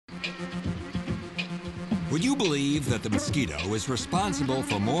Would you believe that the mosquito is responsible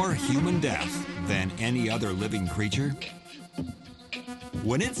for more human death than any other living creature?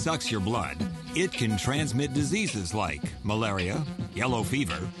 When it sucks your blood, it can transmit diseases like malaria, yellow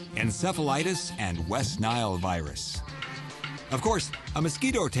fever, encephalitis, and West Nile virus. Of course, a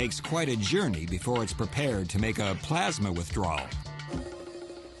mosquito takes quite a journey before it's prepared to make a plasma withdrawal.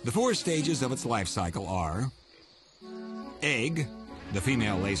 The 4 stages of its life cycle are: egg. The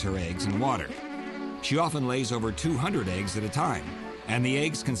female lays her eggs in water. She often lays over 200 eggs at a time, and the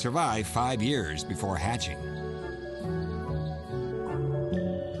eggs can survive 5 years before hatching.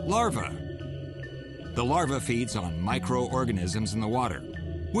 Larva. The larva feeds on microorganisms in the water,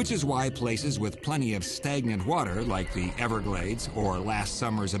 which is why places with plenty of stagnant water, like the Everglades or last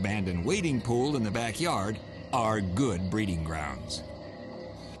summer's abandoned wading pool in the backyard, are good breeding grounds.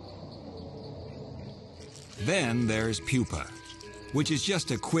 Then there's pupa, which is just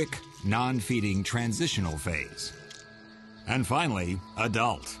a quick, non-feeding transitional phase. And finally,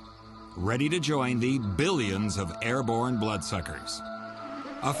 adult, ready to join the billions of airborne bloodsuckers.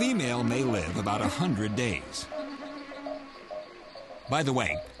 A female may live about 100 days. By the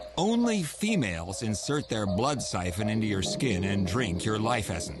way, only females insert their blood siphon into your skin and drink your life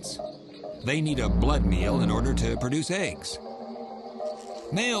essence. They need a blood meal in order to produce eggs.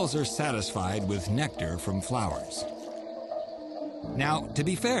 Males are satisfied with nectar from flowers. Now, to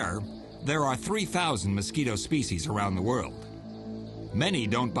be fair, there are 3,000 mosquito species around the world. Many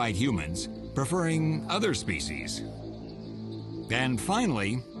don't bite humans, preferring other species. And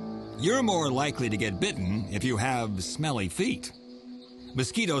finally, you're more likely to get bitten if you have smelly feet.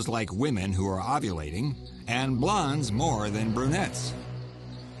 Mosquitoes like women who are ovulating, and blondes more than brunettes.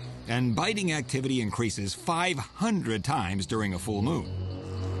 And biting activity increases 500 times during a full moon,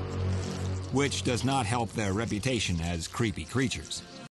 which does not help their reputation as creepy creatures.